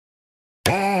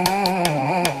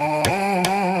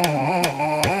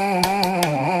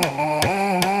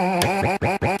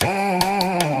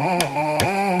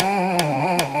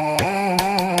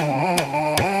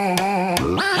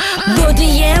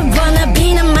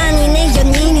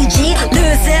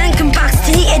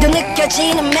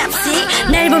쏟아지는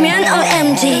맵시 날 보면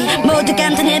OMG 모두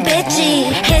감탄을 뱉지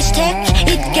해시태그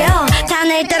itgirl 다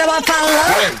날 따라와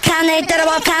follow 다 날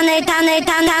따라와 다 날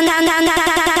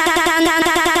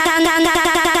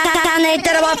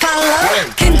따라와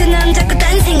follow 근데 난 자꾸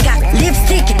딴 생각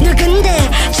립스틱 누군데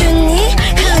좋니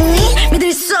그니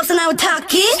믿을 수 없어 now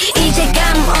talking 이제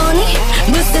감 오니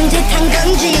무슨 짓 한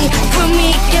건지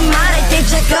품위 있게 말할 때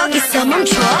저 거기서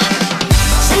멈춰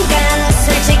잠깐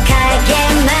솔직하게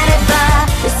말해봐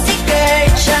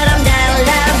스티커처럼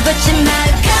달라붙지 마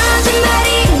거짓말이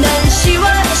넌 쉬워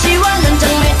넌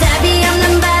정말 답이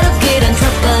없는 바로 그런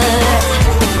trouble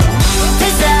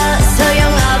됐어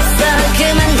소용없어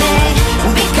그만해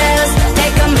because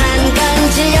달콤한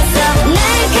건 질렸어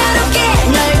날카롭게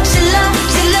널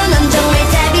찔러 넌 정말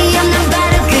답이 없는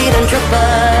바로 그런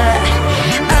trouble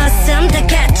awesome 다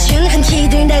갖춘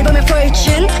흔히들 날 보면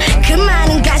fortune 그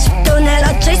많은 가십도 날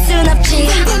어쩔 순 없지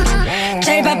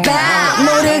잘 봐봐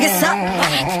모르겠어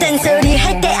딴소리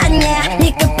할 때 아니야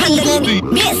네 그 판단은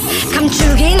miss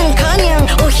감추기는커녕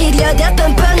오히려 더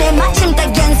뻔뻔해 마침 딱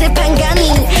연습한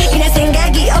거니 그냥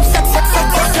생각이 없어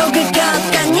속을 것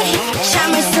같니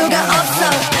참을 수가 없어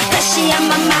다시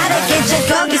한번 말할게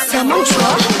저 거기서 멈춰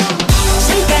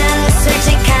잠깐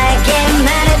솔직하게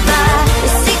말해봐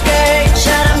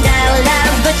스티커처럼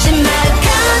달라붙지 마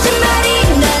거짓말이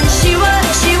넌 쉬워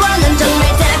넌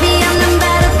정말 답이 없는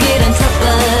바로 그런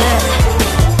trouble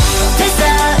됐어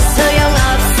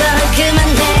소용없어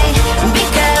그만해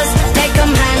because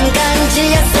달콤한 건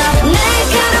질렸어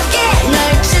날카롭게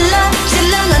널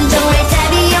찔러 넌 정말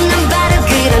답이 없는 바로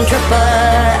그런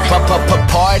trouble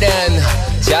Pardon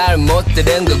잘 못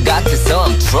들은 것 같아서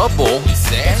I'm trouble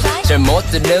잘 못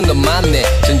들은 건 맞네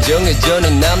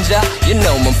존중해주는 남자 You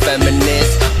know I'm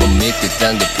feminist 못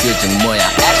믿겠단 그 표정 뭐야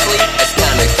Actually that's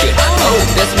kinda cute Oh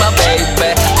that's my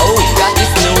baby Oh got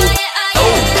this new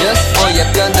Oh just for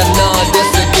약간 더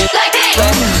넣어뒀어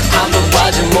한번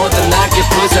봐줘 모두 날개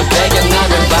부서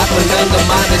배경화면 바꾸는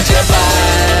것만은 제발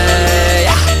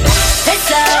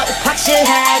됐어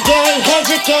확실하게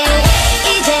해줄게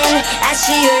이젠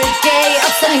아쉬울 게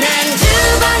없어 난 두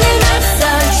번을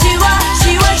낯선 쉬워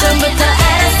전부터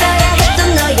알았어야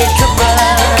했던 너의 trouble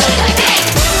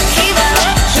Give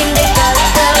up 힘들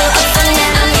것도 없어 난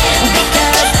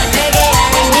because 되게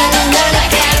아닌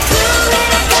너니까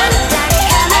후회를 깜짝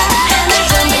하나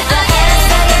전부터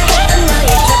알았어야 했던 너의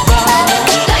trouble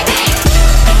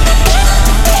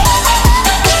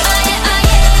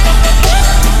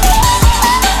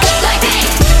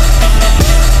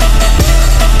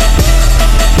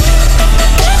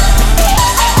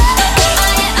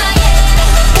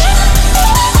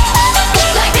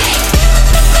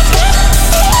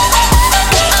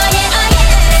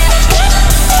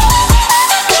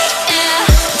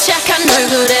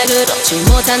그렇지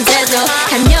못한 태도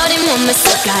한여린 몸에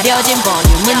쏙 가려진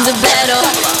볼륨은 두 배로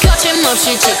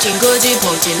거침없이 지친 굳이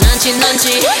보진 않지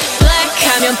Black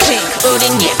하면 pink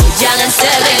우린 예쁘지 않은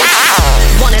savage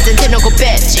원하던 대놓고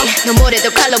뺐지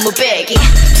너무래도 칼로 무배기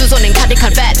두 손엔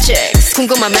가득한 fat checks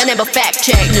궁금하면 해봐 fact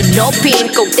check 눈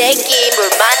높인 꼭대기 물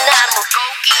만난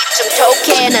물고기 좀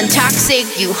톡해 난 toxic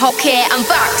유혹해 I'm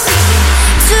foxy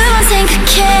두 번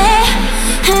생각해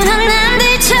흔한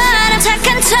남들처럼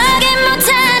착한 척이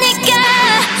못하니까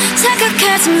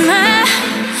착각하지 마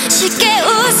쉽게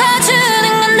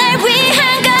웃어주는 건 날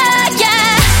위한 거야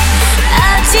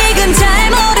아직은 잘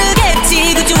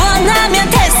모르겠지 그저 원하면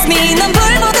test me 넌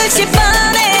불 보듯이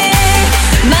뻔해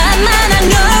만만한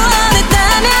걸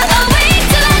원했다면 Oh wait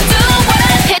till I do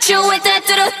what Hit you with that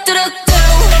뚜루뚜루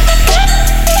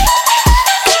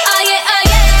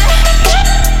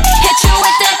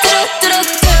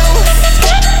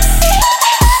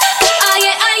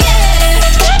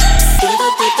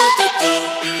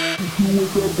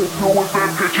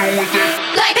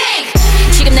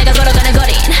지금 내가 걸어가는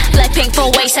거린 Blackpink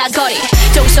four-way 사거리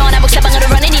동서남북 사방으로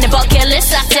running 이는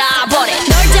버킷리스트 싹 다 버린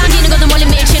널 당기는 것도 멀리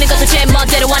밀치는 것도 제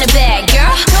멋대로 하는 bad girl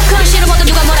조건 싫어하고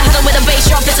누가 뭐라 하던 with a bass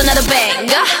drop it's another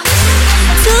banger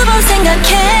두 번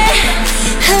생각해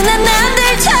흔한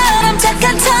남들처럼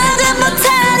착한 척은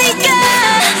못하니까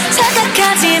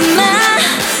착각하지 마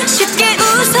쉽게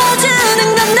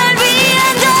웃어주는 건 날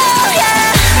위한 거야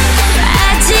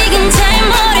아직은 잘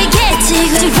모르겠지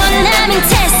굳이 원하면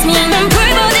test me 넌 불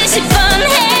보듯이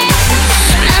뻔해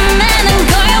만만한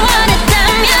걸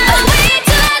원했다면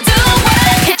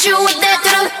Hit you with that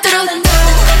뚜루뚜루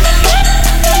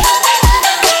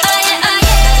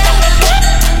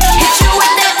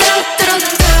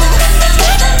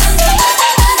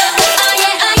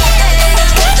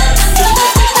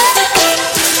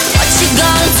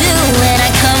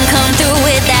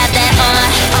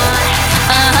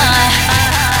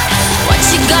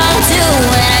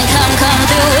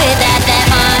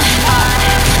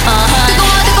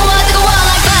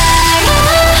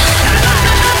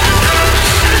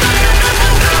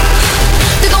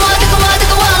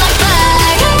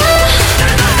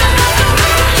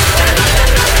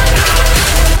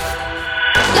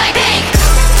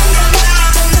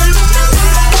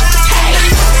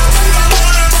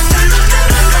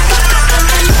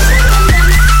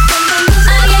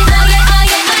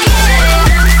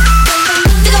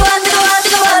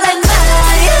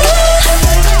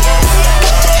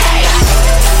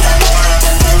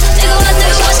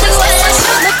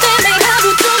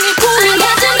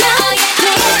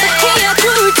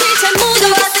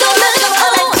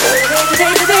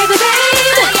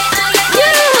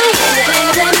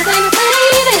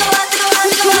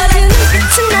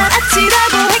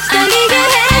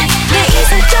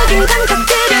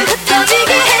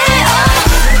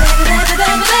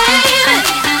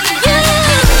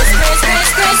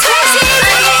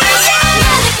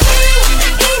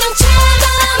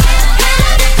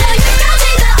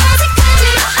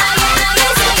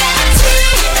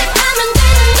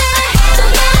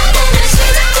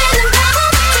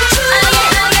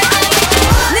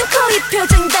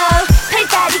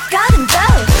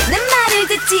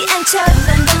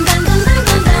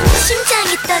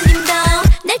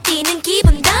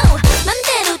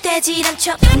가질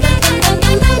않죠.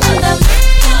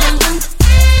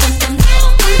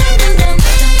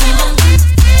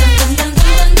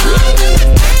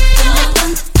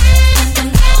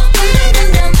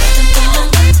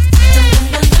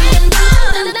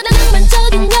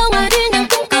 낭만적인 영화를 난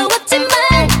꿈꿔왔지만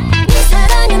네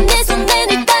사랑은 내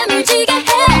손에 땀 흘리게 해.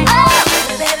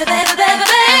 Baby, baby, baby,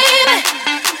 baby,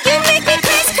 you make me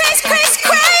crazy, crazy, crazy,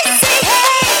 crazy.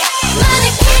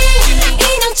 마네킹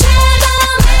인형처럼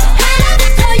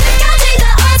하나부터 열까지 다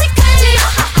어색하지.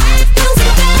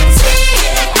 평소같이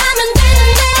하면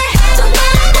되는데 또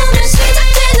너랑 보면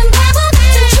시작되는 바보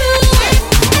같은 춤.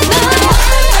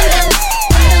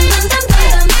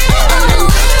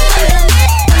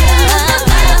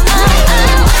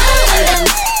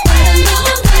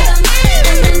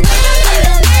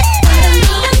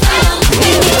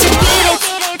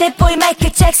 That boy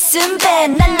마이클 잭슨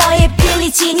밴. 난 너의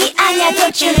빌리진이 아니야.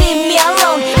 Don't you leave me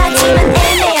alone. 하지만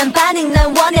애매한 반응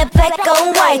난 원해 black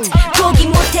or white. 포기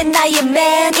못해 나의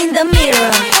man in the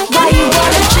mirror. Why you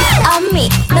wanna cheat on me?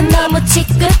 난 너무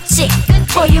지긋지.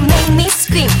 Boy you make me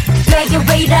scream. 되게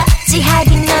왜 이러지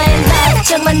하긴 너의 love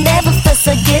정말 never felt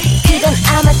so good. 그건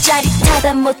아마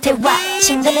짜릿하다 못해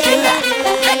watching the thriller.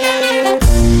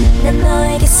 난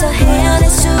너에게서 헤어날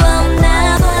수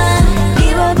없나 봐.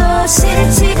 미워도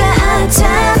싫지가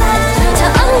않잖아. 저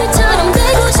언니처럼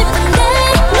되고 싶은데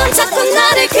넌 자꾸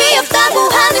나를 귀엽다고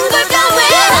하는 걸까 왜?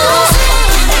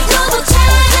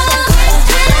 너도처럼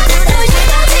하나부터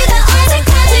열까지 다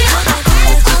어색하지.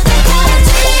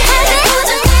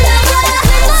 고장 나나봐라.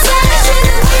 사라지는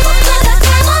행복보다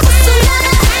까먹었어 나.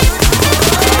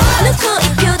 놓고 이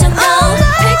표정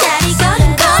별다리 걸은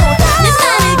거내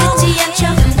말을 듣지 않죠.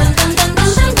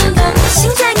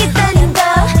 심장이 떨린 거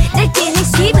날뛰는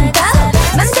기분 더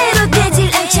맘대로 되질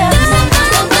않죠.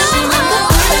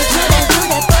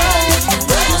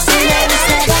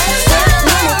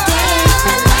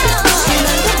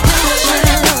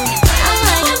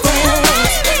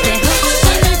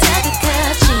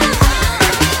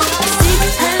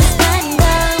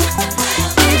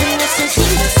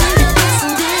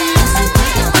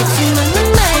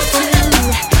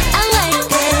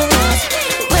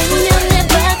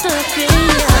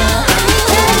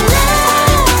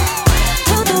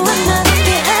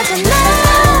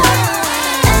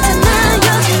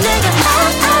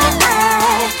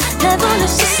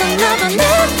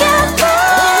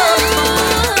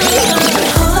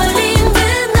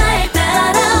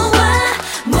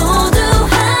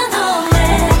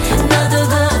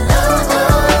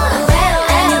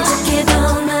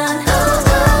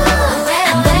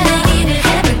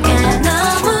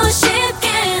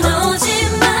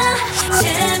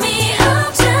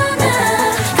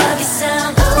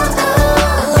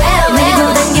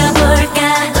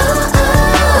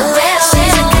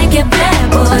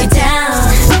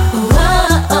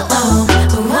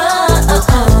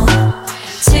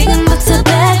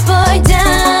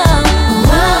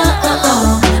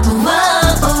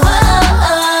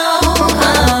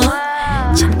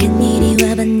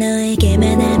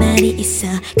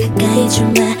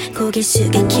 고개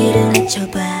숙여 귀를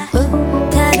낮춰봐.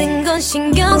 다른 건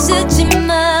신경 쓰지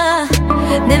마.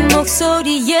 내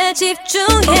목소리에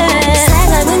집중해.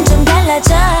 상황은 좀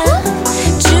달라져.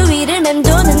 주위를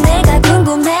맴도는 내가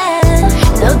궁금해.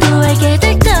 너도 알게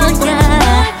될 거야.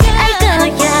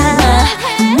 알 거야.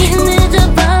 이미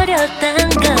늦어버렸단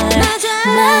걸. 맞아.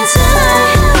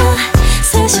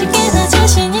 사실 꽤나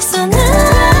자신 있어 나.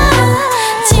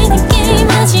 지는 게임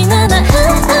하진 않아.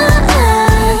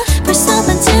 벌써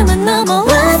반쯤은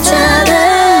넘어왔잖아.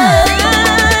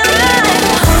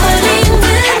 홀린 듯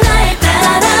날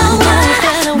따라와.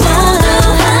 모두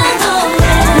한 몸에.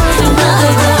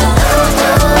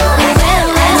 너도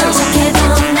안 어떻게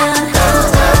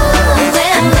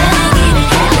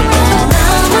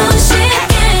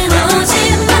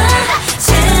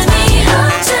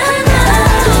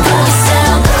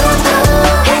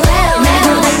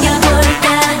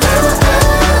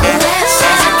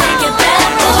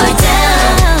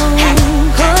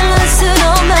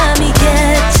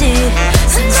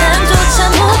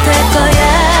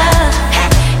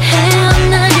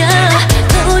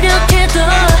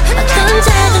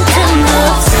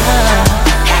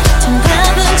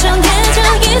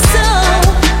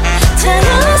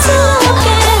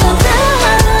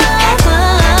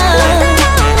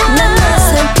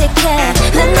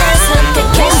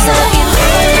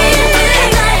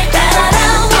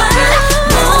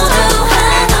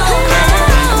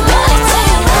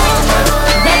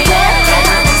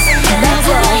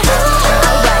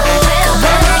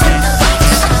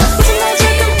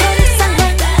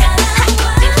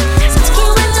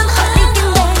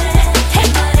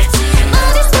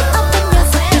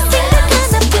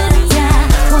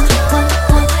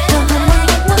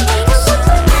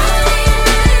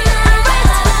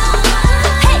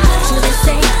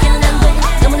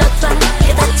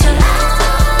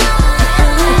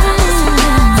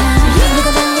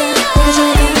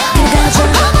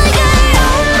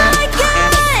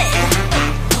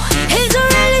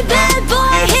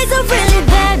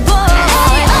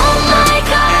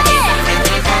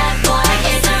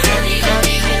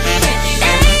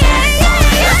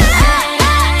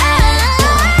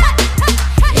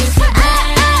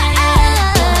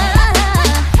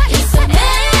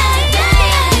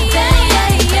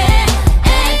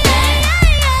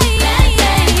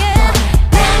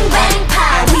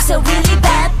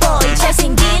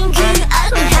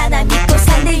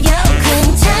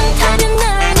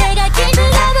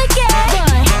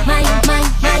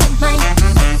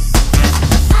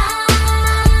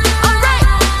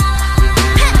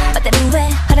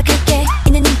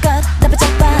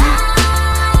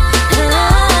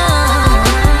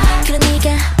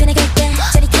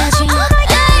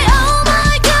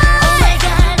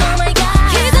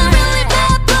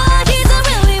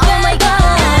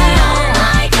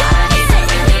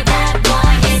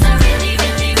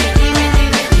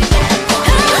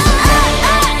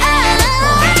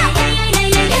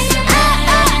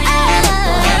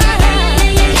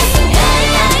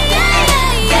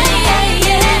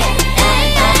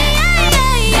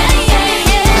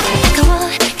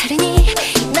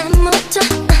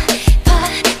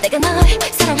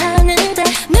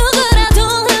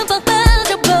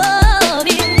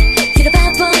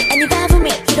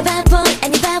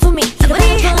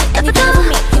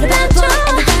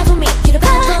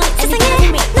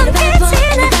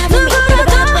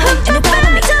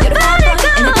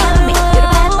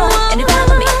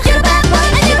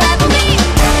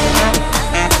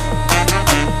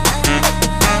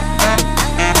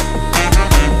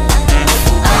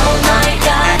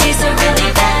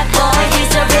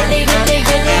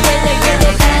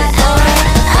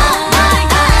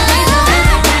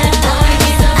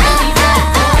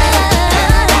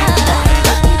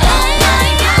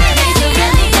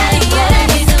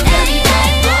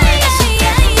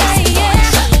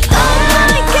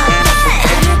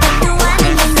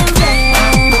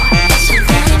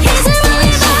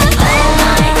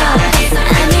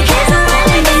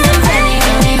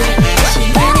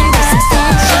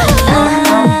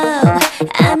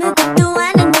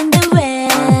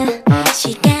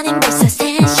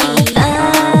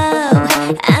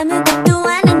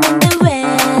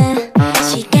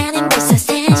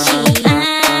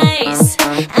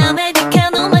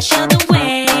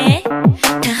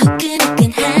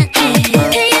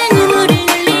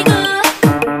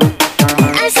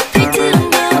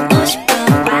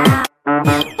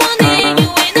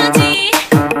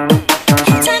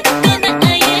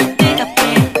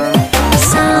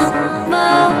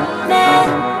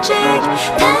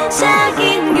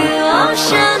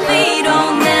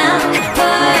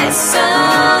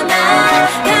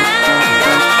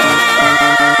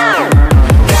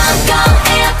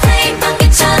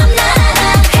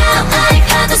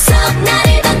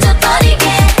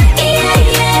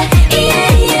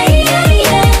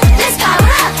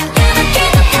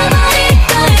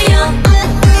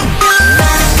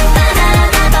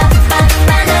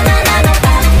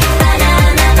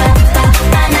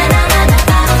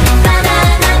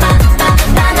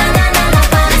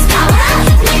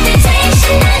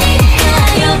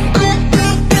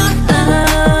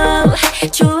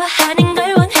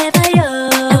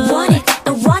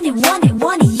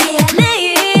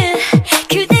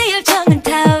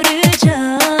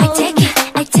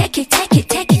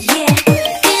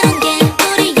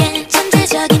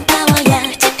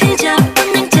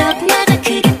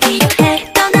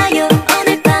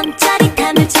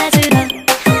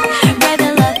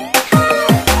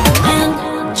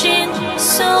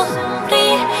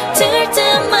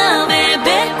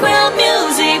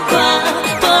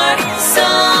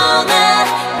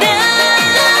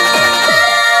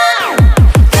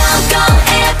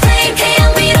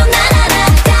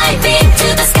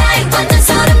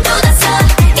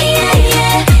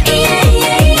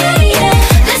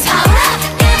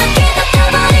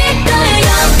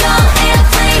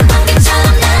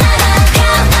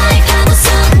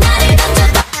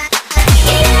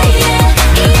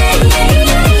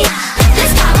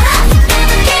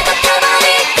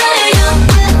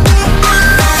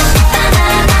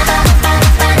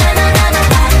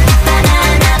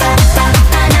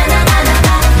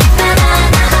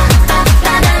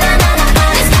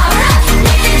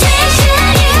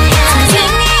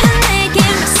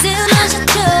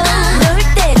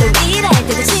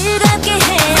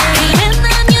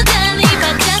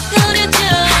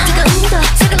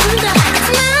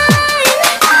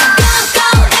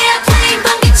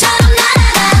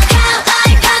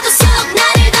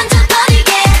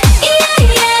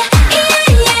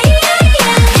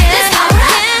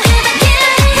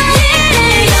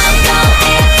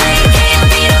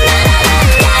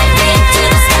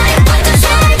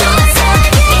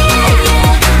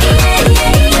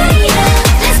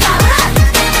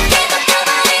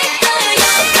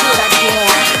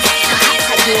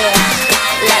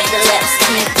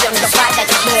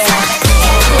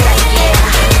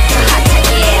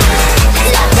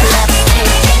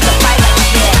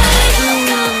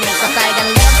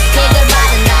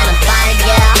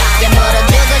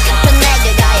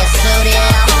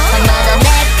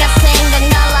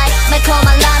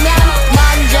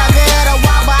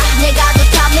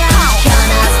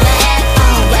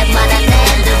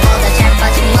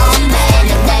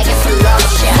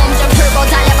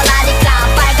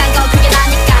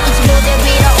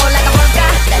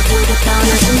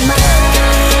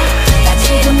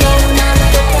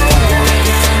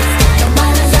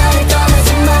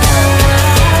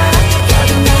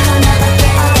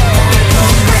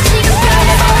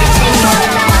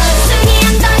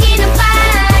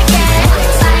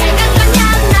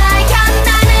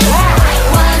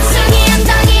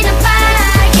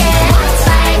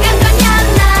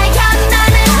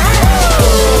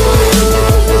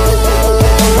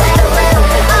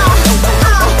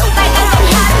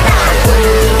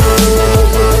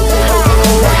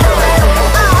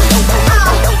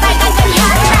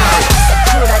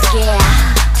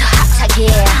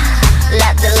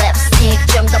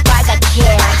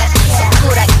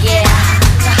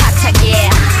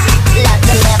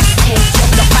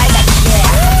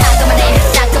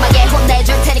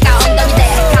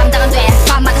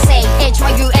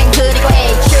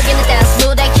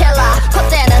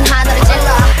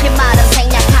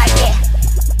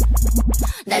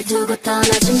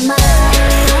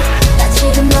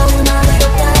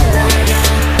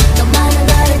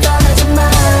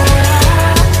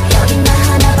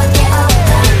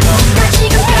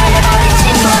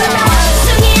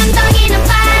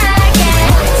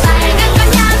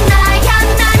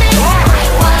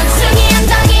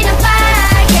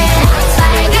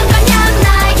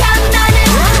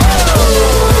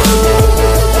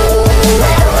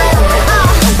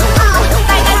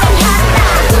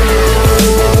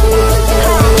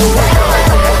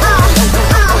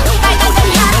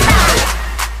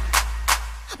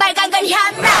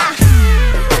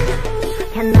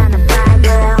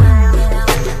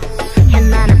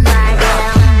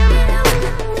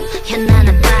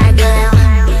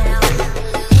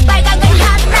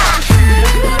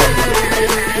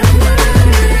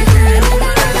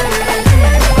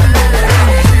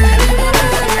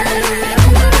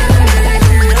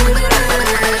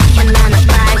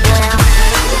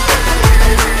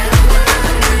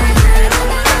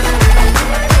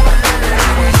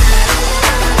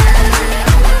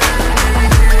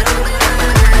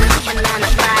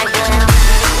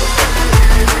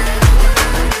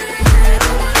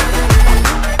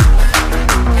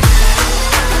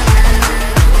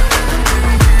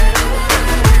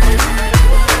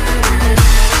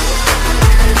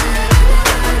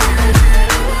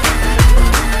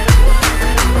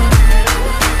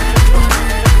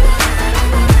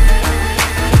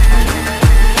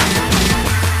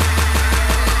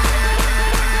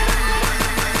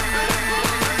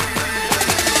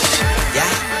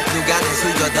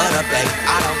배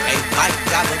아랍에 마이크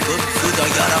잡은 급수저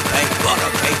여러 배 버럭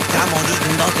배 잠못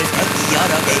익은 것들 새끼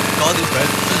여러 개 거듭을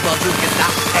씹어 죽겠다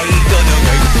에이 거듭을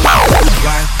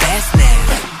Work best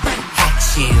now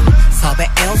핵심 섭외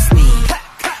일스니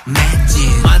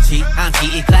매진 많지 않지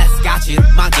이 클래스 같이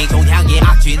만기 동향의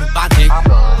악진 반칙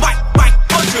마이크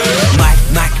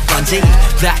번지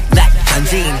black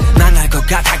던진 망할 것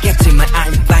같았겠지만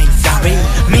I'm fine sorry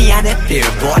미안해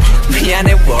billboard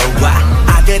미안해 worldwide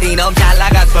아들이 너무 잘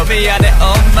나가서 미안해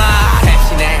엄마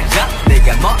대신해줘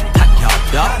네가 못한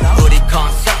협력 우리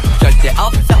콘서트 절대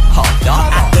없어 hold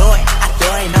I do it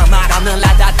너 말 없는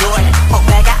라자 do it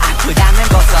오해가 아프다면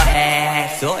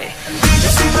고소해 소리 Did you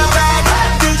see my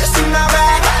bag? Did you see my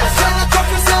bag? Selling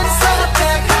coffees on the cellar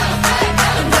bag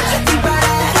What you think about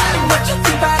that? What you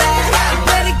think about that?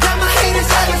 Better got my haters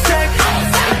out of sight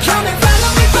Come and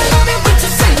follow me with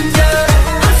your singer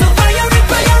I'm so fiery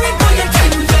for your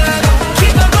tender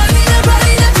Keep on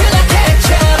running until I catch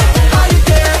up Are you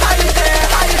there? Are you there?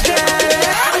 Are you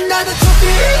there? Another trophy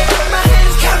in my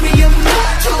hands carrying me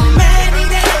Too many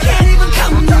that I can't even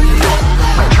count them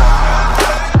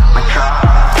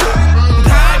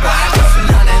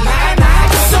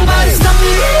Somebody stop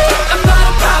me, I'm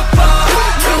gonna pop up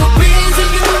Two beans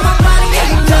and you my body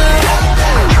hater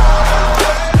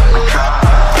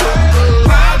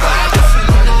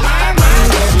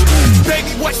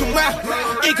Baby, watch your mouth,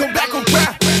 it come back on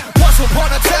rap Once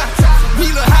upon a time, we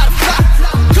learned how to fly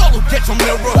Go look at your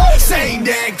mirror, same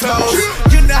damn clothes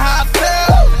You know how I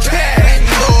feel, can't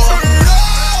go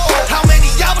How many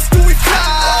hours do we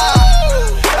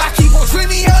fly? I keep on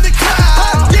dreaming of the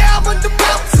clouds Yeah, I'm on the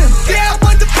mountain, yeah, I'm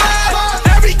on the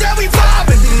vibe Every day we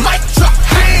vibing, mic drop,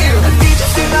 damn Did you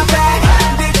see my bag?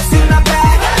 Did you see my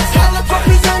bag? Hella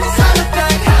trophies and it's hella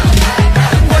thing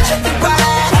What you think about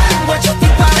that? What you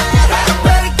think about that? I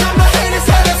better got my haters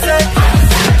hella sick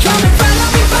Come and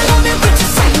follow me with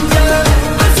your singer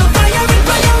I'm so fiery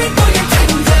for your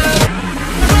tender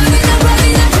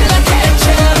Running until I catch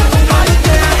up Are you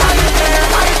there? Are you there?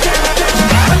 Are you there?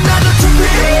 Another trophy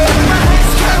in my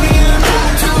hands carrying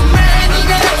Too many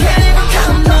that I can't even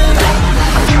count them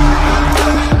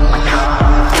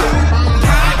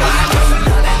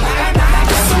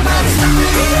Somebody stop me,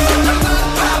 I'm gonna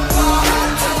pop off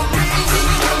Too crazy,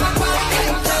 you know my body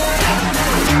hater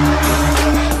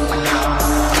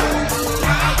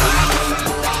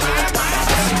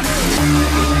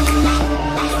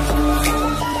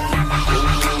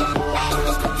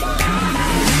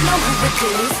know who it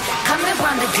is, come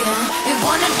around again. We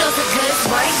wanna know the goods,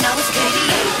 right now it's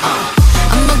KDA.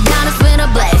 I'm the goddess with a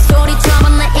blaze,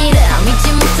 소리처럼 나 이름 잊지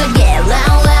못하게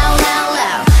loud, loud, loud,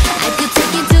 loud. I could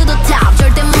take you to the top,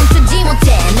 절대 멈추지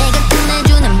못해. 내가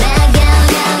끝내주는 mag, yeah,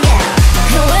 yeah,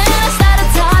 yeah. When I start to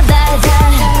talk that,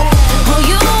 oh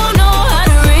you know how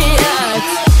to react.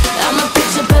 I'm a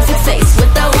picture perfect face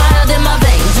with the wild in my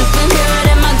veins. You can hear it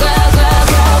in my glow, glow,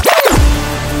 glow.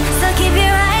 So keep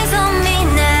your eyes on me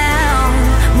now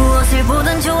무엇을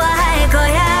보든 좋아할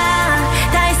거야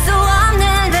닿을 수 없는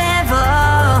river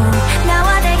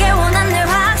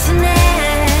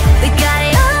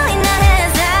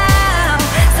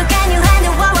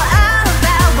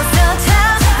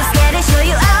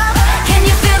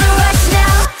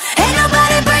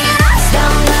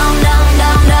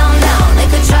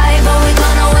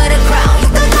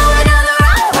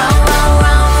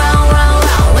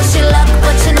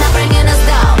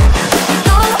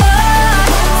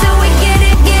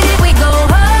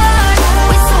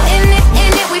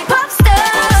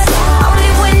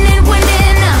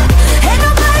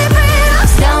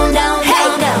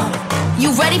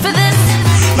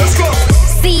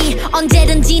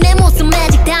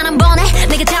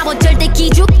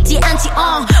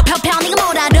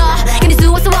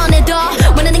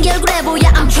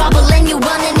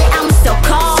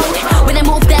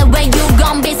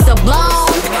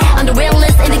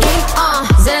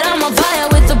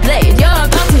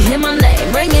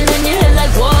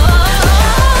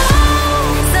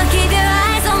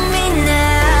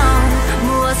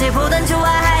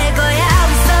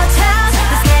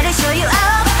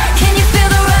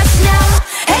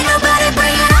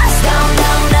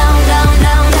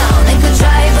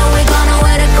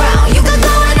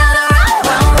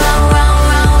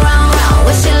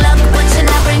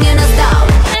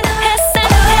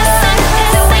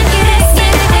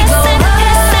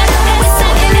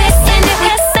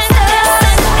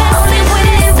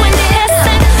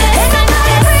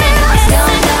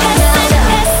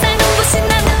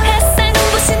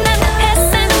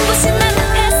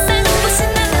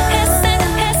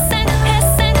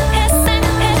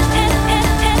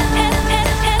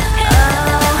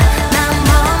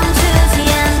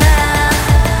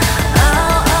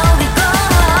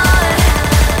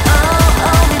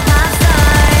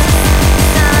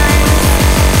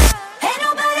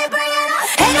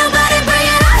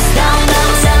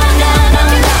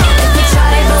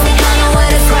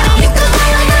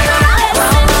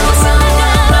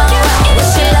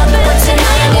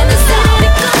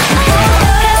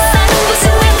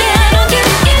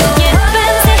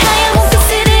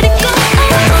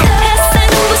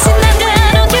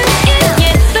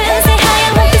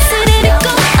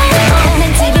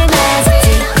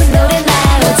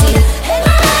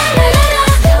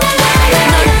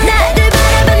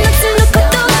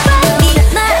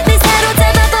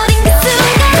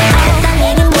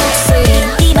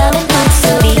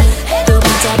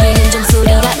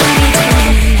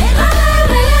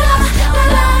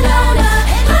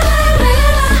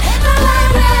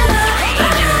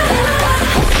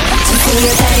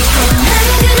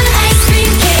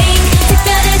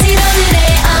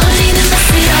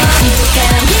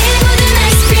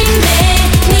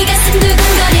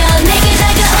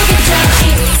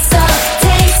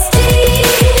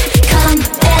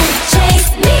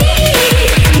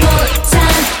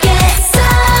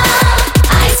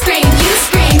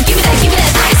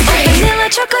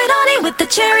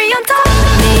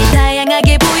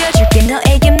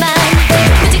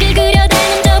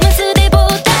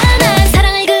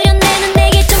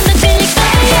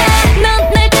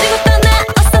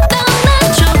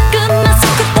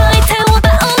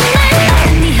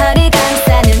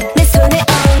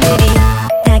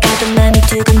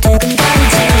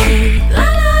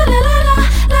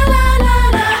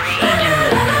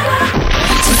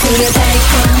feel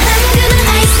bacon 한그릇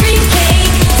아이스크림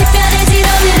케이크 특별해진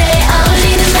오늘에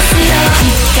어울리는 맛으로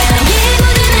귓가에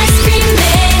묻은 아이스크림에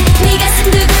네 가슴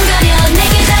두근거려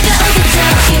내게 다가오겠죠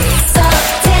It's so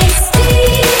tasty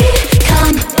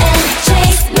Come and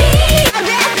chase me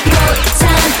못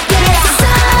참겠어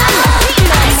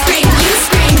Ice cream you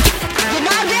scream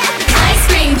Ice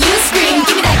cream you scream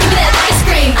Give me that ice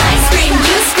cream Ice cream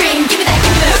you scream Give me that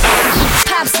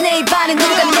Pops 내 입안에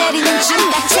녹아내리는 중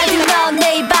찾은 넌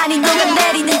내 입안이 녹아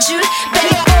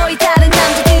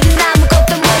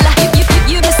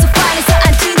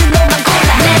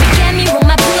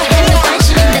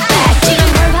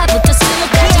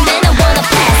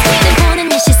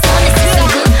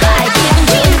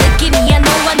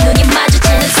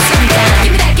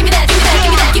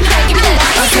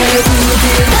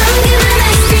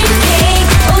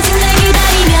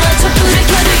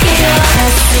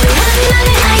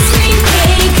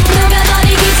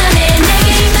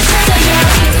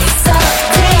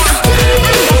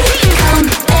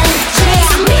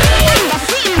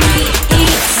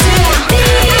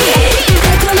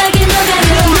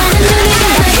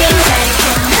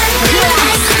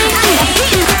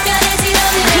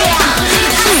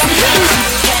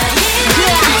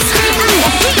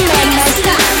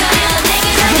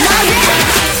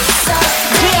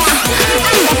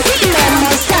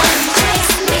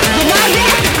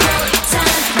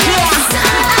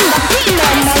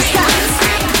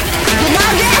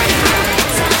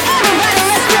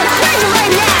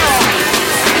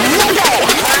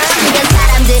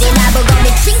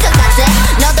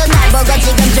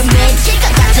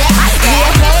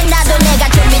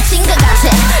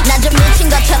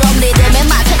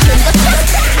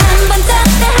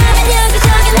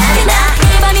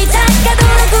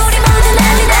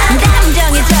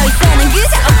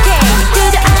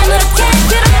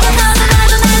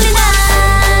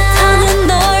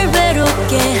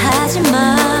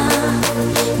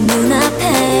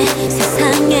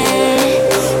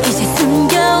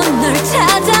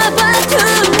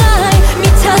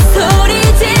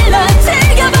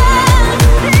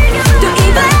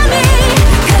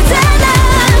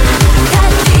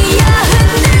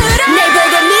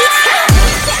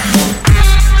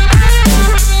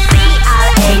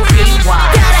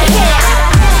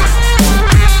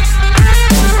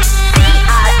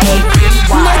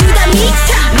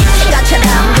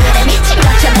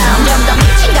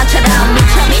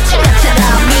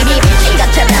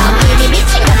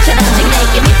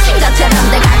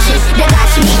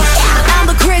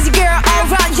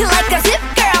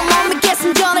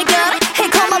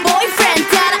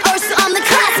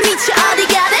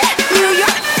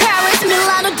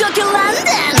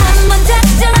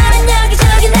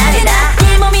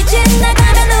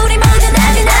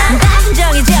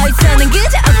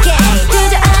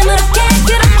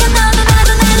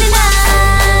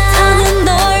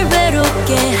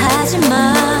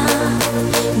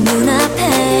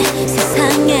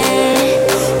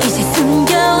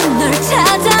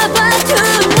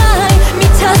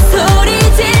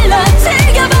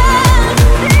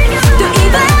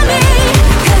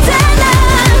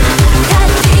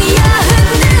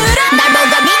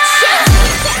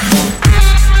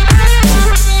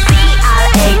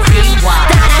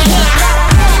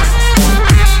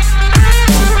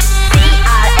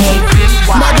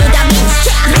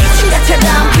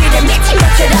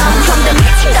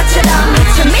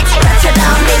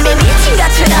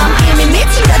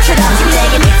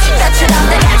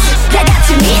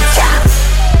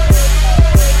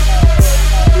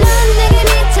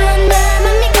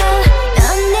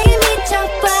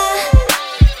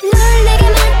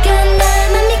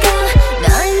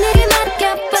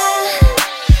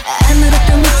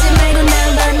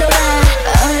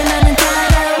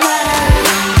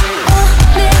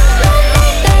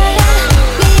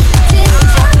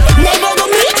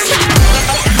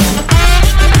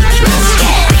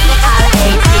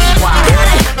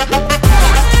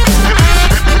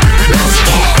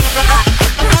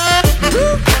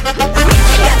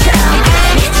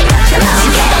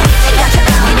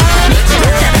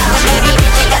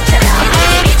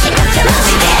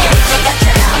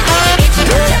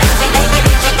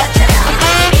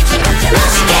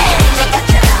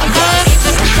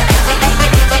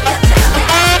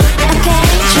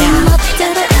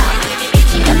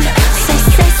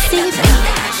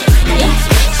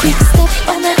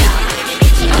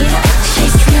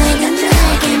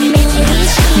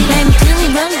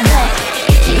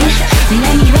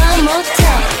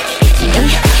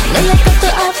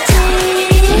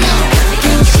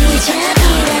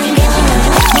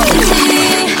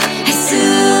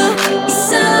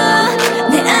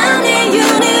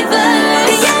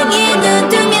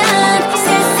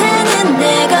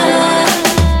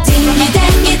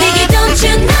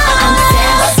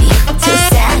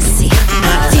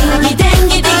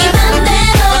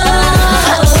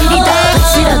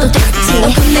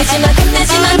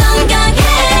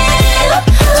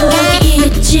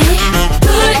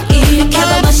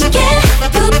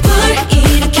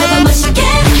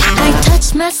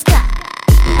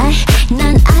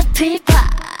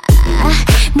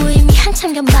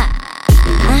당겨봐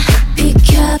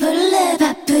비켜볼래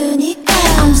바쁘니까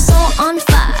I'm so on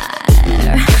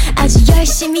fire 아주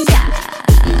열심히야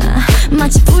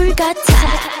마치 불 같아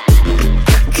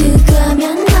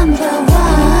그거면 number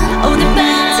one 오늘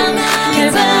밤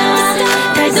별밤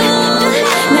달도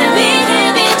날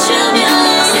위해 비추며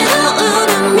새로운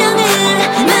운명을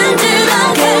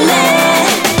만들어갈래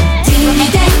등이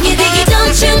당기디기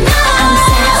don't you know I'm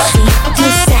sassy, too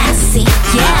sassy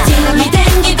yeah. 등이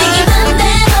당기디기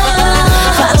맘대로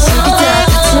확실히 더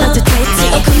붙여도 되지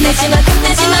겁내지마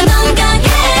넌 강해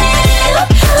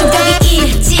종각이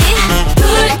있지 불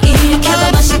일으켜봐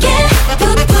멋있게 불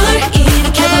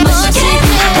일으켜봐 멋있게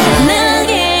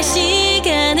나의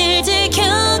시간을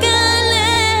지켜갈래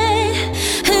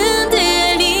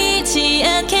흔들리지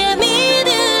않게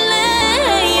믿을래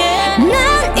yeah. 난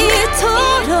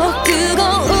이토록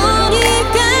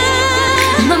뜨거우니까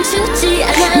멈추지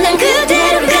않아 난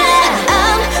그대로 가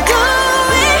I'm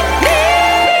going me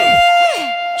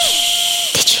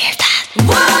Did you hear that?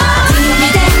 등이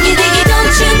당기디기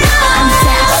don't you know I'm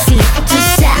sassy, too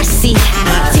sassy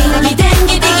등이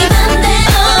당기디기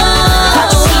맘대로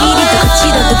확실히 더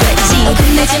치러도 되지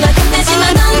겁내지마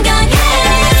넌 강해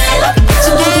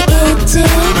종각이 있지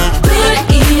불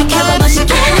일으켜봐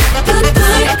멋있게 불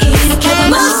일으켜봐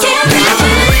멋있게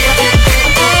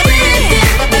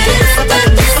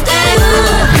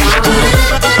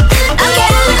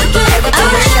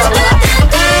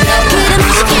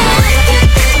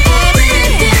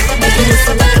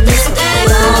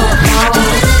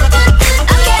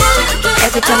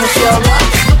Every time I show up,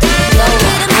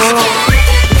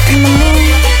 I'm the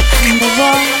moon, I'm the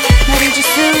wall 날 잊을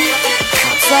수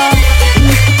없어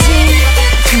눈빛이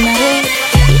아직 나를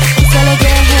이렇게 설레게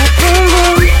해 Boom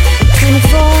boom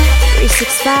 24,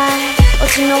 365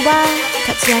 오직 너와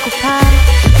같이 하고파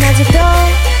낮에도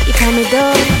이 밤에도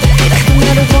이렇게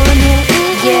너를 원해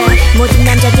yeah. 모든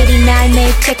남자들이 날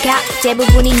매일 check out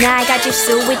대부분이 날 가질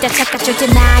수 있다 착각 절대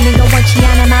나는 거 원치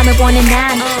않아 맘을 원해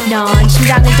난 넌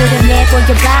심장을 도려내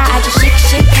보여봐 아주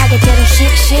씩씩하게 대로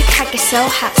씩씩하게 so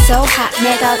hot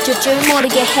내가 어쩔 줄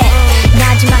모르게 해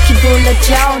나지막히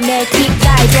불러줘 내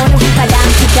귓가에 도는 휘파람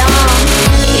기동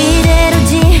이대로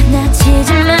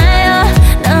지나치지 마요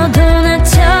너도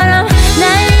나처럼 날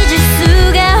잊을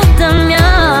수가 없다면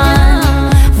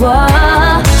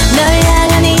wow. 널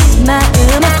향한 이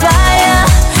마음의 fire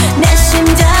내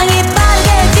심장이 빠르게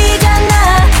뛰잖아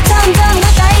점점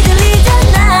가까이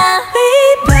들리잖아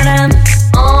휘바람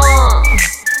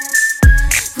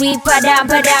휘바람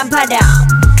바람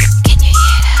Can you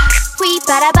hear that?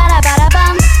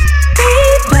 휘바라바라바라밤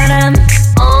휘바람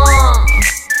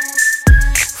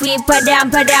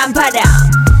휘바람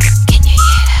Can you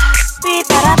hear that?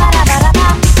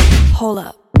 휘바라바라바라밤 Hold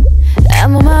up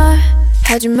아무 말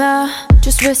하지마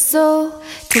Just whistle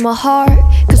to my heart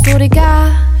그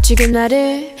소리가 지금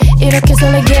나를 이렇게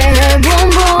설레게 해 Boom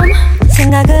boom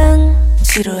생각은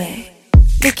지루해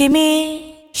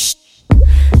느낌이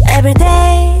Every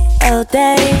day, all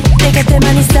day 내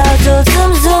곁에만 있어줘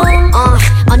zoom zoom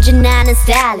언제나 나는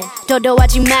stylin'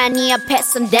 도도하지만 네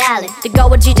앞에선 darling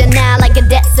뜨거워지잖아 like a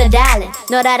desert island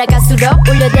널 알아갈수록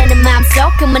울려대는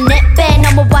맘속 그만 내빼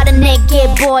넘어와라 내게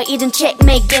boy 이젠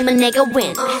checkmate 게임은 내가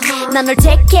win 난 널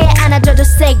택해 안아줘도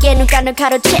세게 눈가를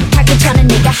가로채 하기 전에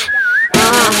내가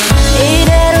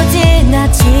이대로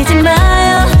지나치지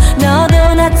마요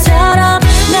너도 나처럼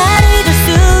날 잊을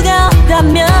수가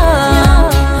없다면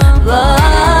널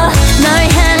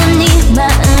향한 네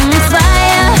마음은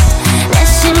fire 내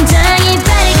심장이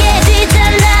빠르게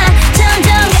뛰잖아 점점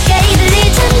가까이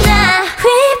들리잖아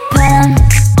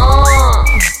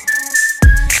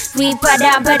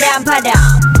휘바람 바람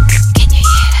Can you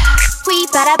hear that?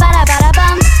 휘바라바라바라밤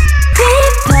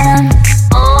휘바람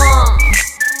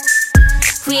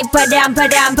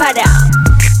바람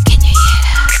Can you hear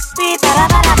that?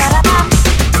 휘바라바라바라밤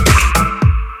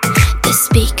This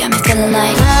beat got me feeling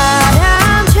like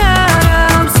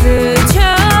바람처럼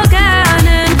스쳐가는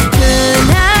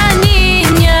흔한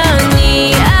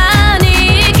인연이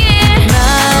아니길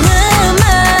많은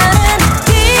말은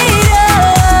필요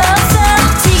없어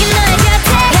지금 너의 곁에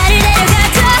나를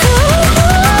데려가줘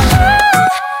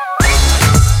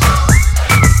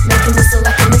Make it whistle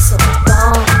like a missile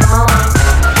Boom, boom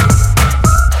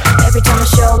Every time I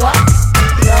show up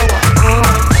blow up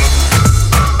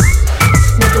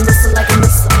Make it whistle like a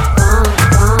missile Boom,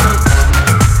 boom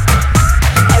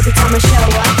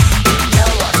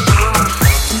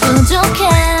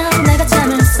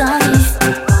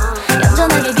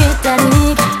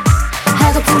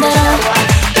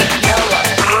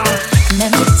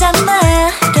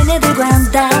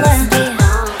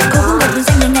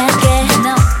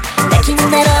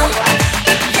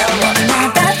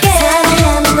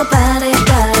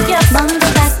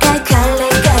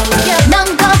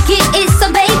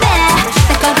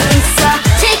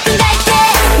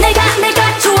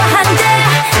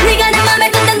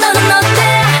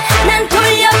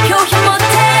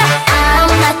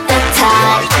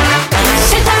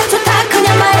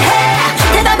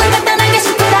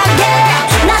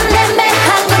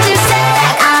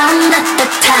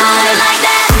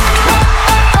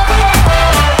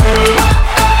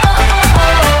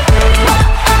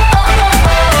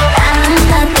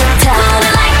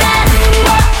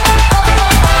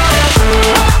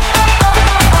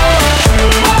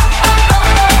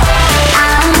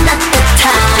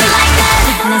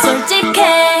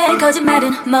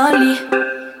거짓말은 멀리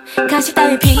가식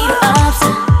따위 필요 없어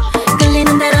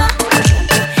끌리는 대로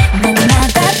난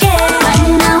나답게 Right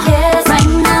now, yes, right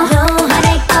now No, I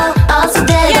ain't go 없을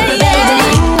때 baby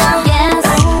Right now, yes,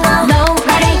 no,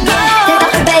 I ain't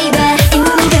대답해 baby 있는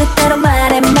그대로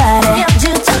말해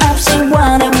주저 없이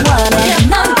원해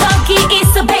넌 거기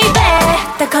있어 baby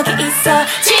나 거기 있어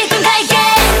지금 갈게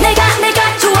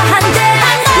내가 좋아한대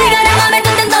네가 내 맘에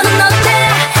든데 너는 어때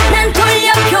난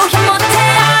돌려 표현 못해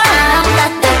I'm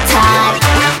not the type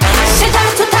싫다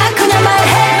좋다 그냥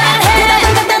말해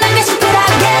대답은 간단하게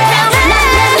심플하게 난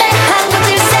내 한국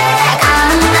질색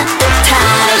I'm not the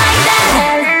type like that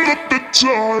I'm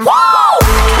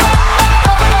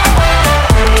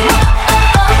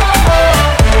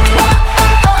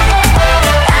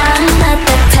not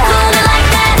the type like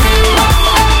that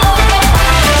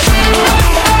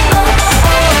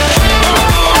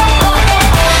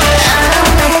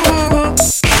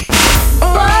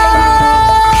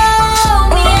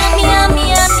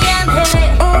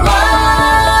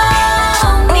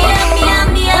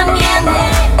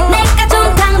내가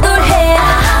좀 당돌해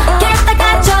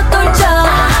게다가 저돌져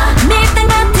밀당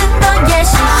같은 너의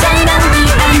시선난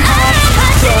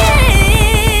미안하지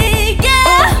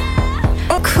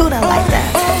Cool, I like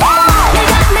that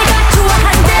내가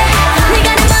좋아한대 네가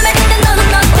내 맘에 든데 너는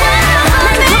어때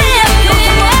난 돌려 표현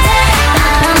못해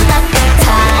I'm not the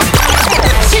type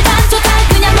싫다 좋다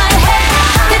그냥 말해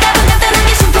대답은 간단하게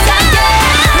심플하게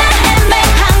난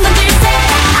애매한 건 질색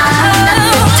I'm not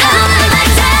the type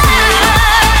like that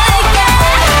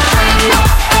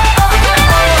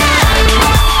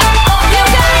You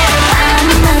got it I'm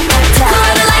not the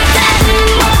type like that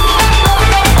You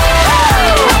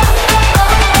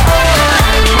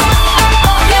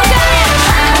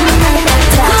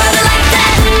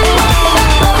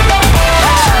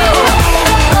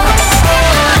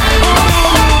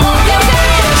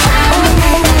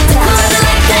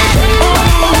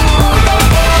got it I'm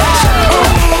not the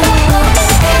type like that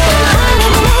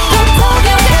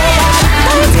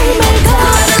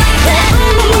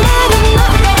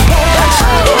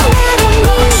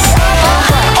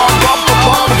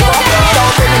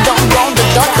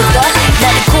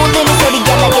나를 콜리는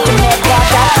소리가 나게 좀 해봐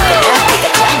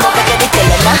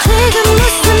지금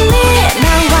무슨 일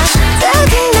나와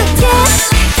짜증나게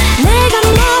내가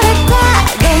뭐랄까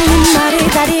너는 말이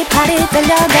다리 팔이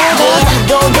떨려가고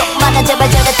도둑 많아 제발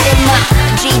저같지마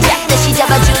쥐잡듯이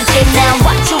잡아주지 now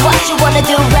What you wanna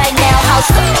do right now House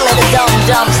fuck little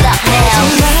dumb stop now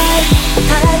정말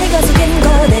하늘과 속인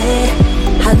거네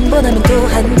한 번 하면 또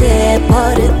한 대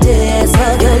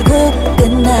버릇돼서 결국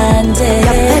끝난 제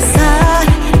옆에서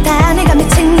다 내가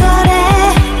미친 거래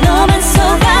너만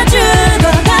속아주고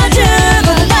가주고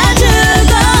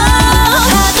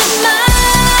하지마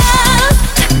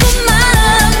자꾸만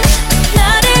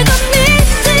나를 더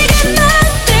미치게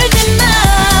만들지마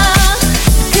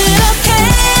그렇게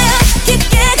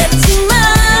깊게 갇지마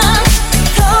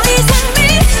더 이상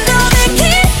믿어내기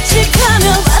싫다면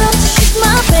Why don't you shoot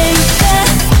my baby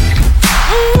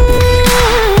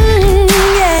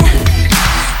yeah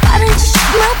Why don't you shoot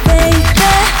my baby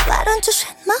Why don't you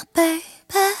shoot my baby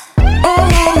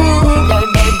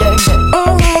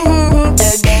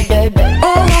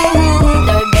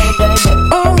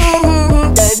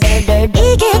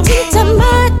이게 진짜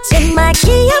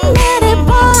마지막이야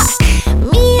말해봐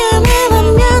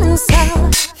미안하면서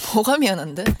뭐가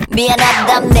미안한데?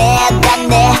 미안하다네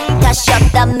다시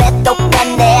없다네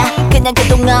똑같네 그냥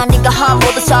그동안 네가 한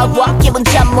모든 사과 기분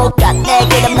참 못 갔네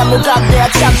그럼 난 뭐가 돼야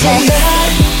참네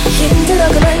힘들어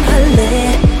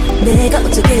그만할래 내가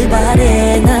어쩌길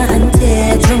바래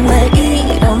나한테 정말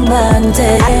이러면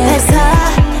돼 앞에서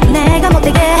내가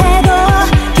못되게 해도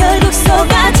결국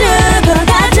속아주고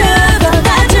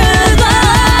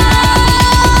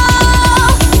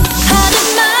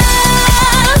하지마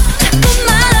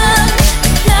자꾸만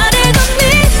나를 더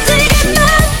미치게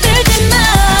만들지마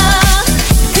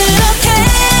그렇게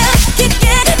깊게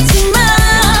갇지마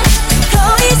더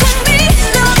이상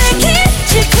믿어내기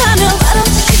싫다면 Why don't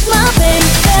you shoot my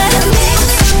baby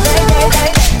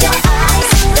Your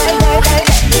eyes 네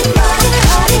머리를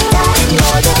어딘가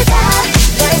모두 다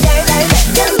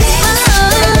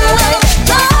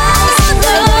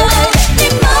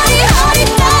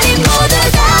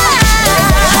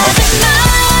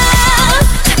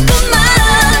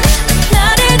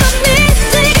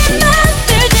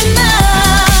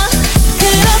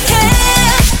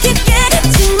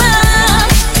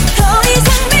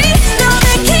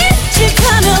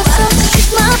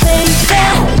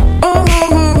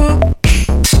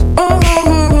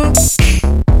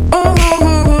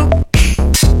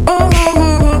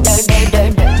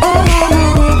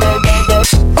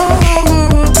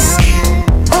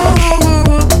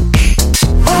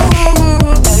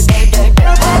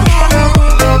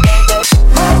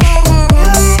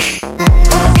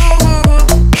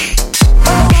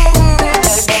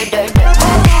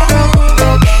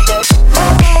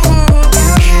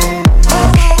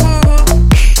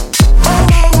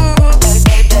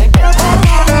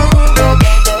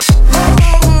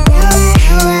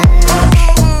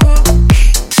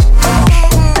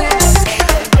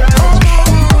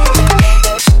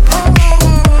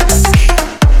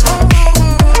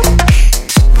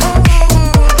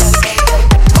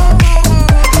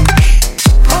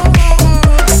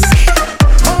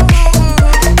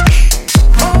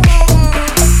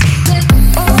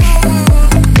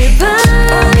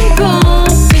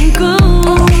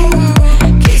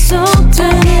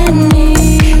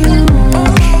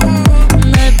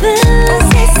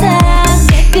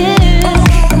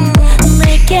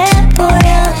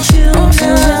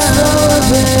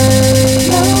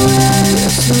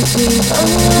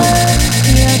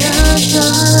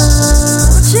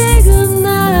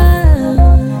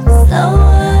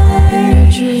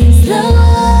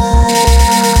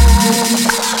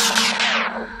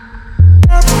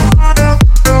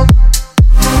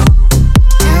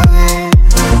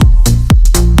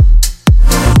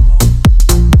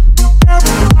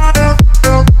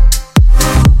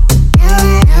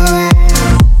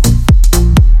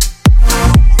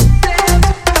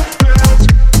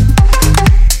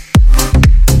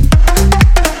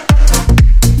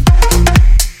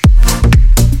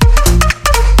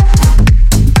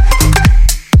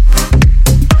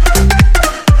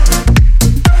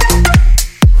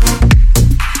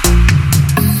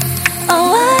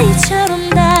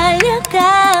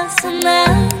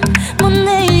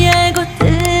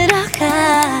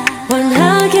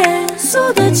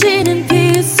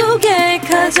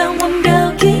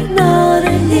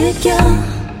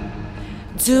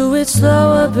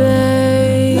slower,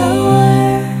 babe.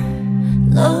 Lower,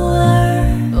 lower.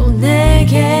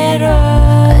 내게로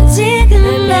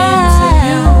지금 나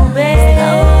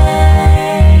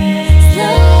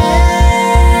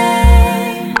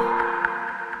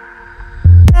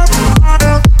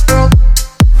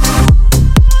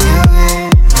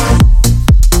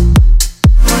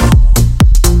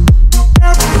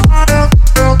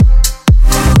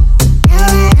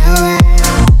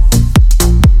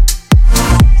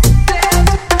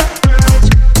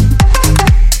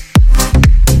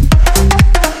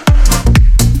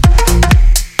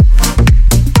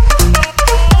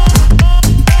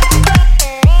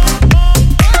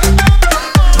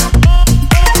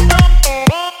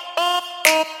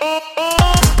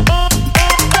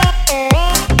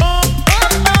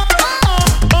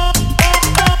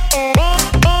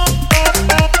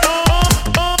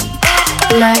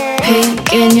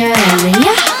Blackpink in your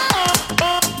area.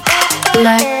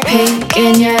 Blackpink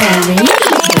in your area.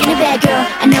 Ain't a bad girl,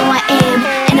 I know I am.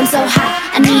 And I'm so hot,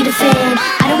 I need a fan.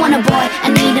 I don't want a boy, I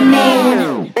need a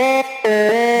man.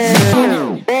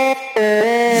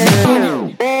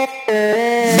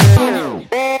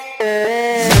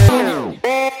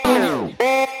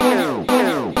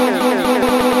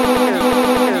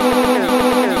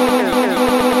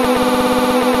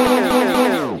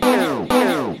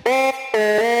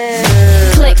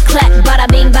 Click clack bada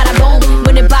bing bada boom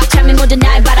문을 박차면 모두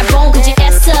날 바라본 굳이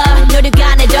애써 노력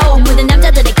안 해도 모든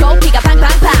남자들의 코피가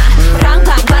팡팡팡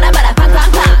팡팡 바라바라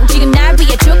팡팡팡 지금 날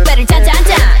위해 축배를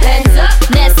짠짠짠 Hands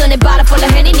up 내 손에 바라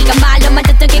follow henny 네가 말로만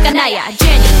듣던 걔가 나야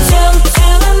Jenny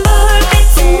춤추는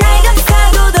불빛이 날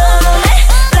감싸고 도네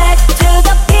Black to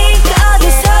the pink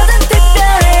어디서든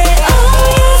특별해 Oh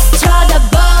yes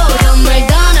쳐다보 정말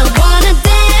gonna wanna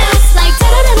dance Like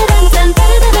따라라란딴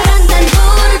따라라란딴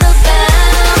후루룩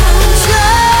좋아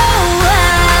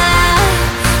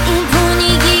이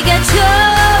분위기가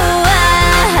좋아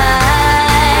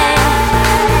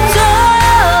좋아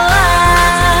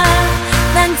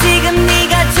난 지금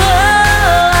네가 좋아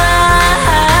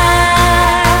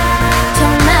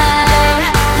정말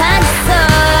반했어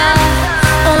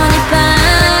오늘 밤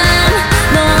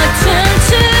너와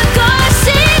춤추고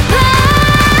싶어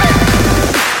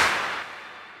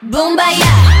붐바야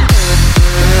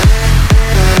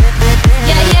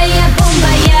야야야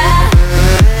붐바야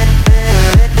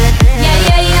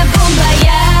야야야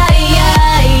붐바야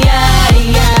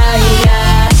야야야야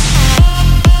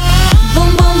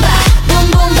붐붐바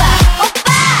붐붐바 오빠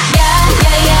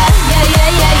야야야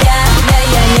야야야야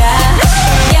야야야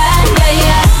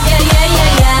야야야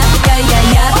야야야야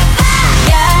야야야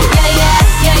야야야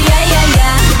야야야야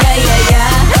야야야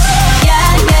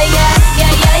야야야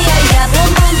야야야야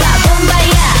붐붐바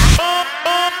붐바야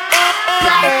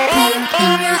Blackpink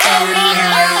in your area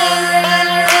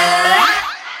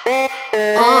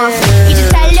이제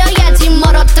달려야지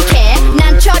뭘 어떡해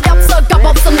난 철없어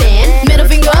겁없어 man Middle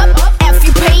finger up F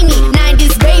you pay me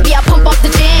 90s baby I pump up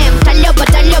the jam 달려봐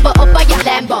달려봐 오빠야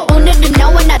Lambo 오늘은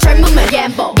너와 나 젊음을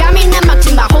gamble 감히 난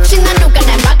막지마 혹시나 누가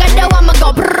날 막아도 I'ma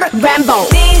go brrr Rambo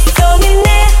네 손이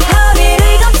내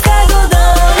허리를 감싸고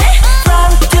도네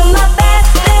Front to my back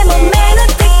내 몸매는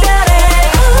특별해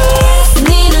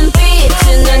네 눈빛은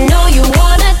I know you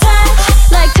wanna touch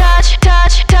Like touch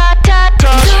touch touch touch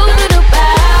두루룩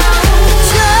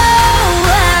좋아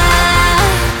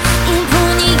이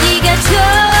분위기가 좋아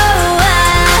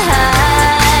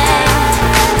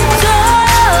좋아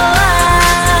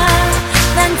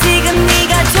난 지금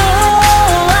네가 좋아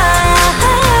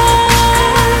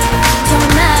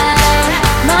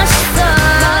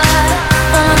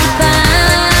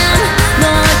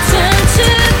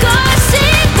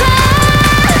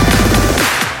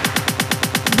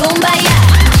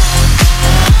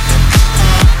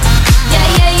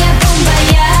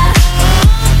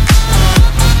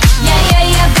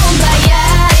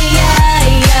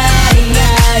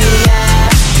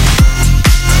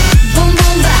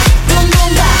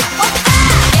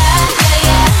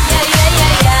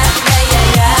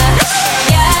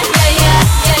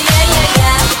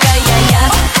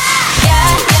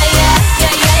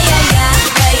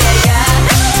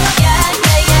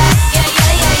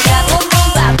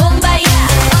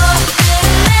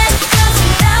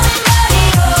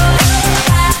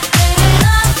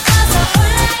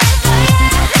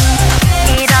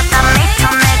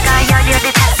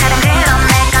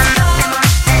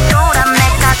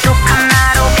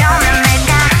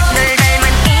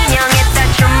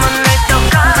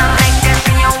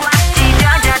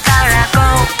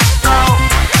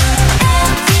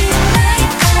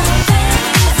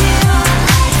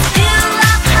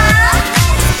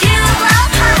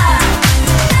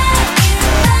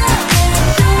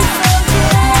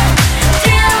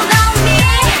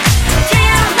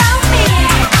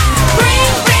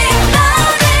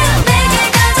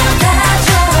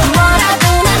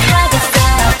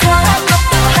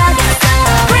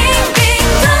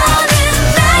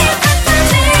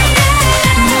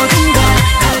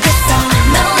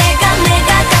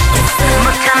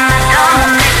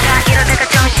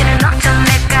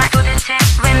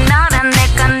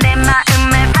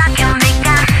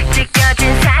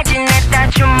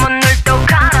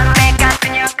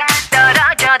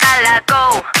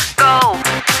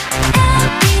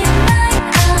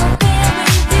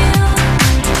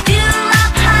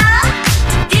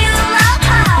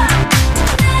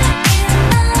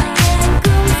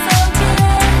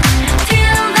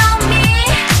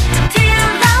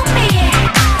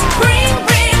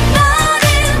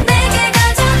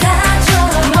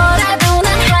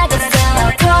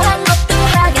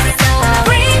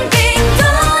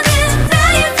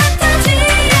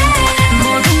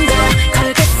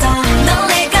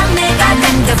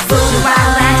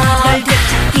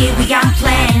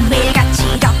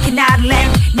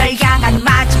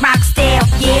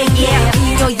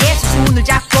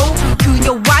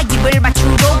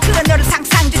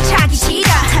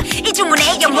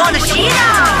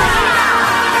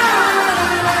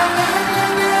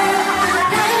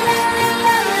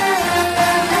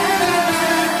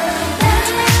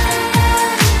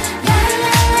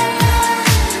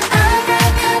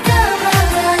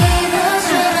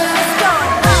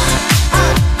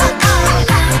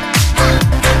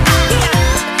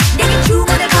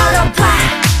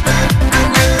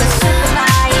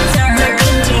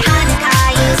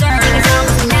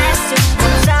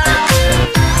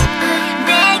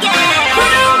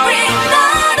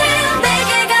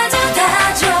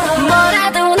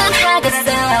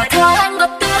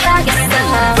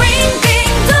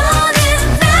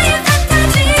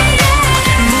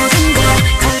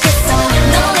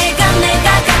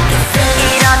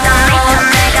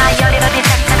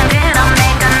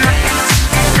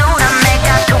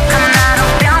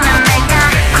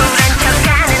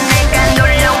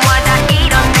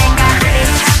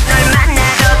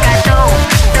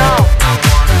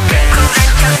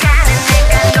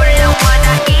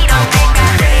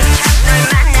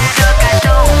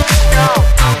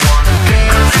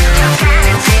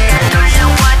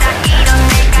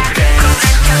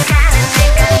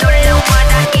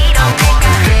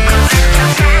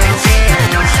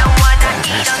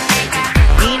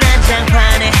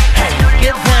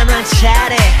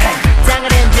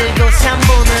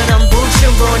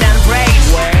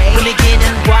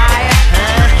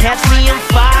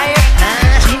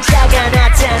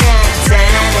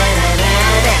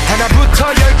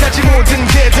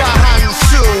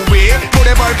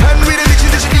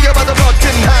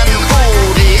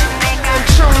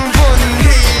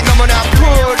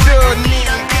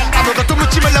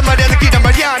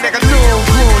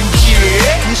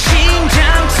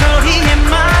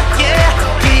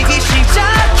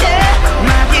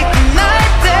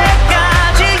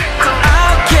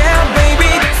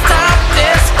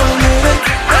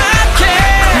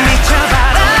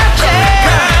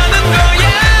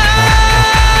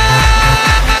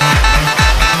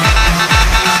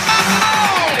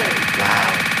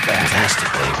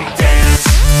fantastic, baby. Dance.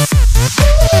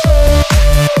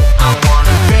 I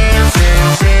wanna dance,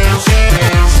 dance, dance,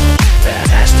 dance.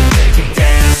 Fantastic, baby.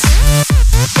 Dance.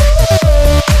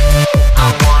 I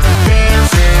wanna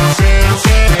dance, dance, dance,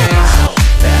 dance.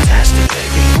 Fantastic,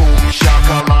 baby. Boom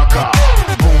shakalaka,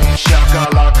 boom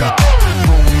shakalaka,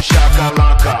 boom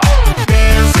shakalaka.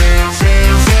 Dance, dance,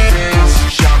 dance, dance.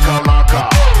 Shakalaka,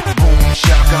 boom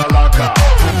shakalaka,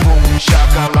 boom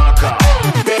shakalaka.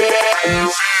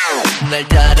 Dance. 날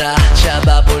따라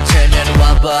잡아볼 테면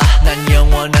와봐. 난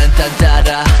영원한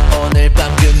딴따라. 오늘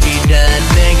밤 금기는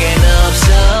내겐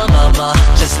없어 mama.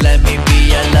 Just let me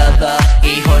be your lover.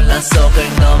 이 혼란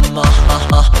속을 넘어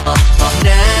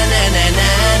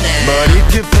나나나나나.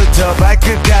 머리끝부터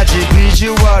발끝까지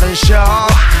비주얼은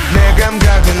shock. 내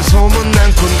감각은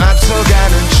소문난군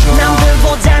앞서가는 중.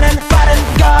 남들보다는 빠른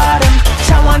걸음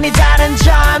차원이 다른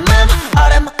젊음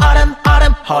얼음 얼음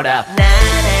얼음 Hold up.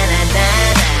 나나나나나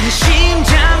네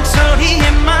심장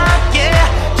소리에 맞게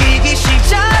뛰기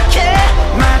시작해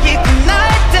막이 끝날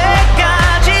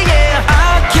때까지 yeah.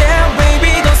 Okay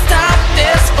baby don't stop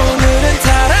this 오늘은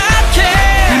타락해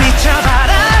미쳐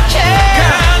바락해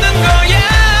가는 거야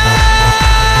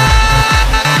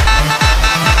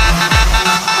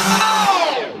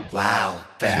Wow,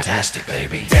 fantastic,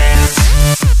 baby. Dance.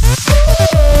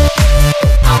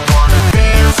 I wanna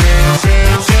dance, dance,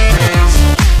 dance, dance.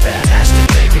 Fantastic,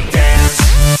 baby. Dance.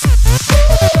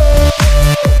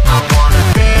 I wanna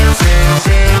dance, dance,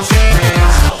 dance,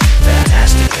 dance.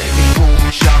 Fantastic, baby. Boom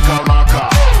shakalaka,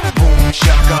 boom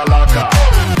shakalaka,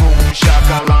 boom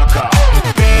shakalaka.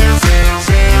 Dance, dance,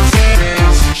 dance,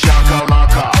 dance.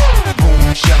 Shakalaka, boom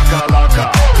shakalaka,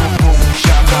 boom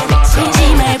shakalaka.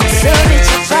 울지 말고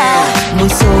소리쳐봐 뭔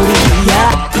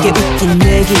소리야 이게 웃긴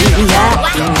얘기야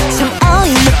참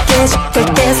어이없게 싶을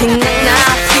때 생각나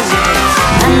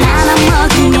바나나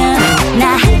먹으면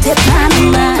나한테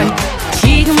파는 말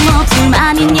지금 뭐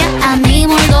불만이냐 아니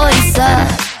뭘도 있어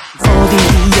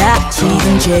어디야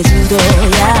지금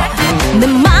제주도야 내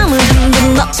맘을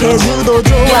흔든 너 제주도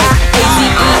좋아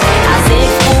아직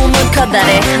꿈은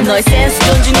커다래 너의 센스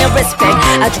존중해 respect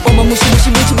아주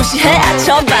무시무시해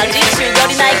전방지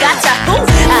출거리 나이 같아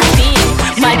아니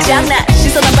말장난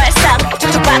시선한 발사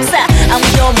촉촉 박사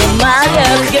아무도 못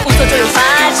말려 그게 웃어줘요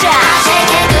맞아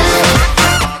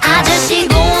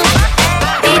아저씨군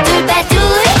삐뚤빼뚤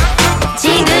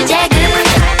지글재글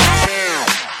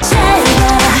잘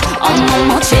봐라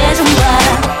어머머 쟤 좀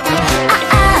봐라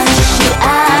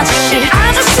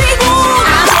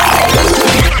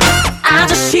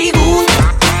아저씨군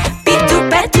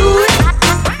삐뚤빼뚤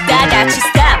다 같이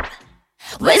stop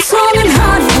왼손은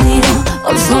허리 위로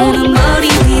오른손은 머리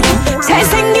위로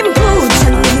잘생긴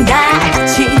부처님 다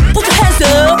같이 Put your hands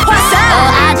up 화사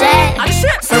아저씨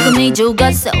소금이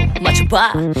죽었어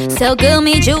맞춰봐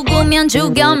소금이 죽으면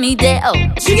죽염이 돼요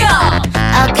죽여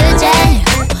엊그제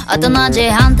어떤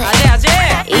아재한테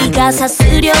이 가사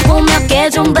쓰려고 몇 개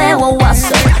좀 배워왔어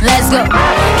Let's go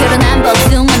결혼한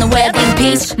복숭아는 웨딩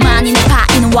피치 많이 내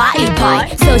파이는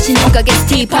와이파이 소신 옷가게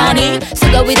스티파니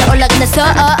수거 위로 올라간다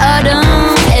서얼음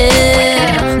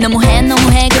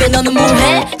너무해 그래 너는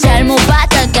뭐해 잘못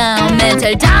봤다가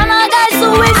멘탈 다 나갈 수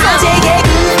있어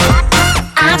제게군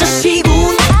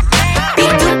아저씨군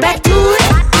삐뚤빼뚤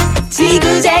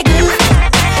지그재그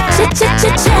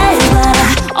잘 봐라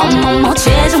어머머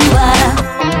쟤 좀 봐라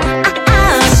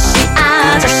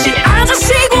아저씨군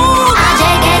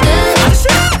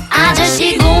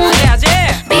아저씨군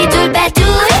삐뚤빼뚤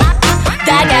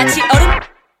다 같이 얼음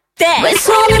때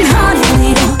왼손은 허리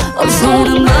위로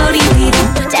오른손은 머리 위로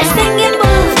잘생긴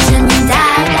부처님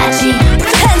다 같이 Put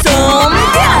your hands on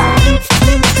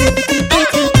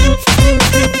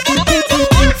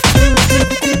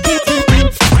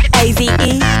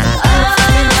AZE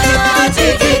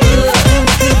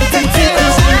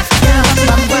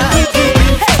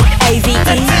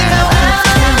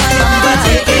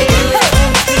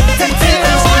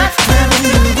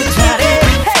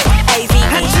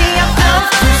한지 없던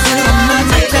무슨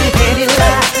멋진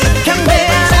베릴라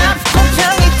경배한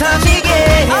엄청이 터진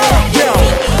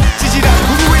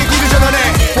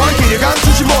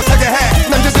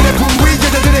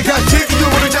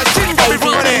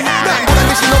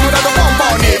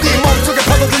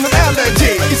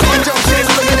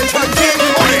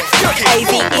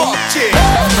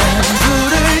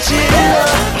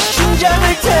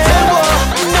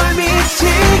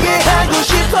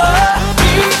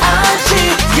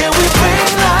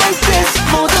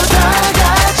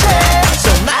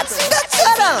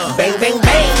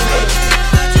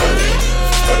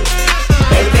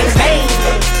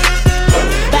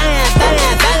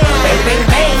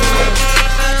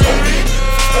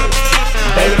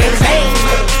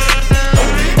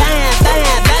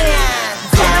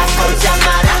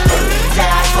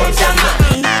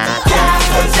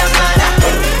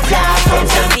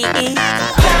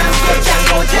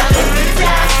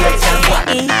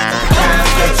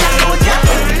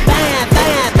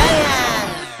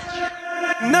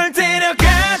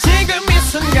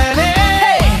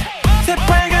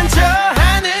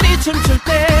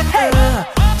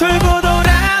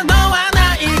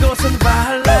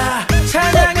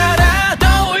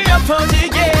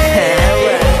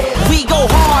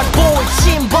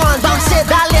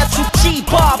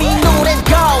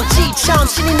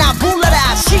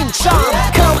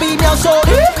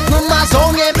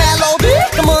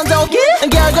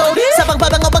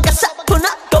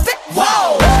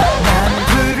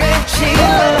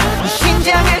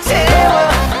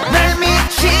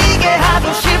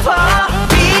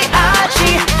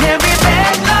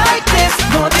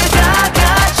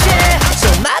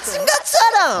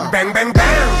bang bang bang